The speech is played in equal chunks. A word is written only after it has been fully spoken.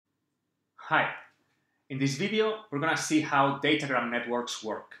Hi, in this video we're going to see how datagram networks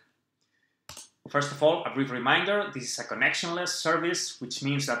work. First of all, a brief reminder, this is a connectionless service, which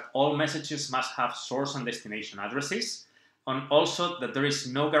means that all messages must have source and destination addresses, and also that there is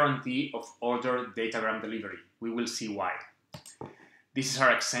no guarantee of ordered datagram delivery. We will see why. This is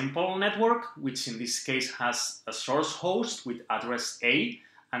our example network, which in this case has a source host with address A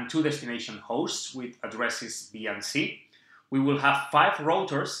and two destination hosts with addresses B and C. We will have 5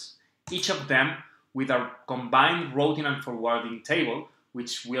 routers, each of them with a combined routing and forwarding table,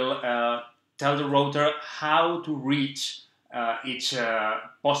 which will tell the router how to reach each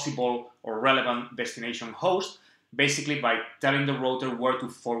possible or relevant destination host, basically by telling the router where to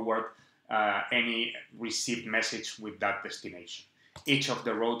forward any received message with that destination. Each of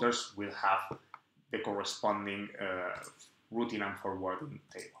the routers will have the corresponding routing and forwarding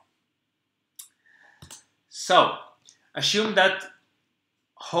table. So, assume that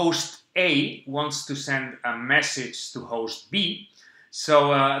host A wants to send a message to host B. So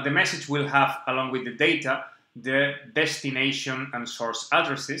the message will have, along with the data, the destination and source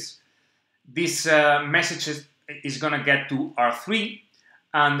addresses. This message is going to get to R3,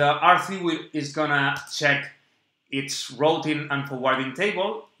 and R3 is going to check its routing and forwarding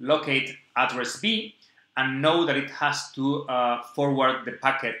table, locate address B, and know that it has to forward the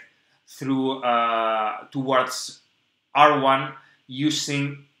packet through towards R1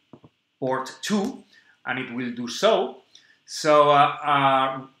 using port 2, and it will do so. So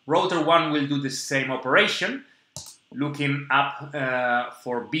router 1 will do the same operation, looking up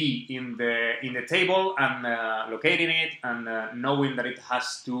for B in the table and locating it, and knowing that it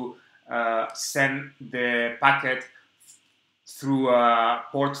has to send the packet through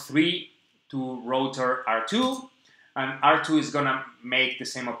port 3 to router R2, and R2 is going to make the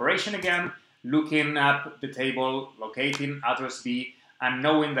same operation again, looking up the table, locating address B, and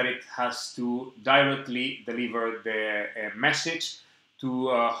knowing that it has to directly deliver the message to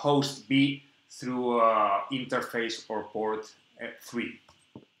host B through interface or port 3.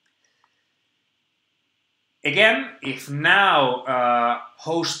 Again, if now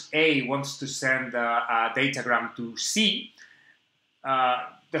host A wants to send a datagram to C,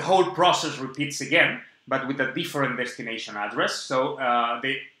 the whole process repeats again, but with a different destination address. So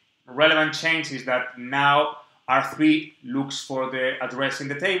the relevant change is that now R3 looks for the address in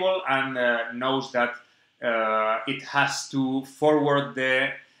the table and knows that it has to forward the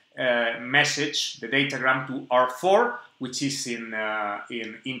message, the datagram, to R4, which is in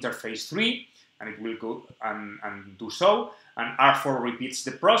interface 3, and it will go and do so. And R4 repeats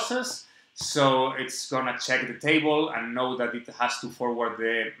the process, so it's going to check the table and know that it has to forward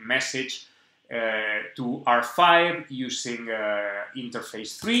the message to R5 using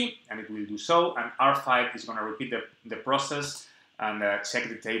interface 3, and it will do so, and R5 is going to repeat the process and check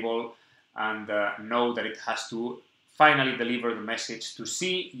the table and know that it has to finally deliver the message to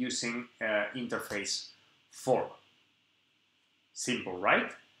C using interface 4. Simple, right?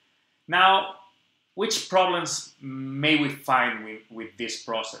 Now, which problems may we find with this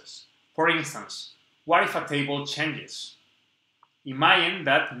process? For instance, what if a table changes? Imagine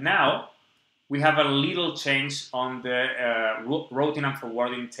that now we have a little change on the routing and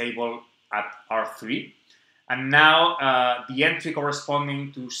forwarding table at R3, and now the entry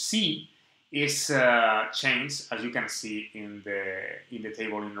corresponding to C is changed, as you can see in the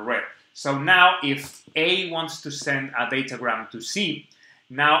table in red. So now if A wants to send a datagram to C,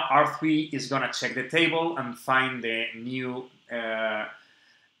 now R3 is going to check the table and find the new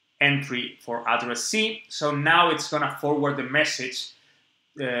entry for address C. So now it's going to forward the message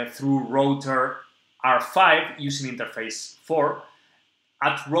through router R5 using interface 4.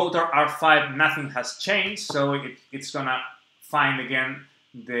 At router R5 nothing has changed, so it's gonna find again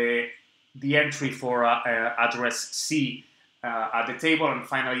the entry for address C at the table and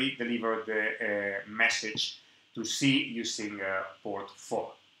finally deliver the message to C using port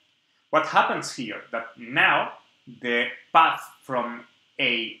 4. What happens here? That now the path from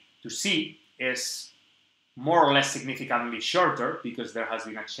A to C is more or less significantly shorter because there has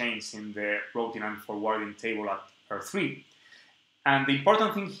been a change in the routing and forwarding table at R3. And the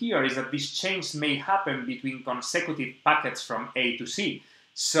important thing here is that this change may happen between consecutive packets from A to C.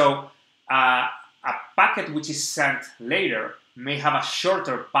 So a packet which is sent later may have a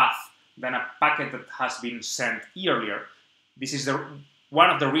shorter path than a packet that has been sent earlier. This is one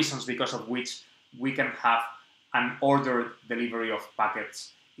of the reasons because of which we can have an ordered delivery of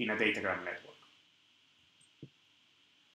packets in a datagram network.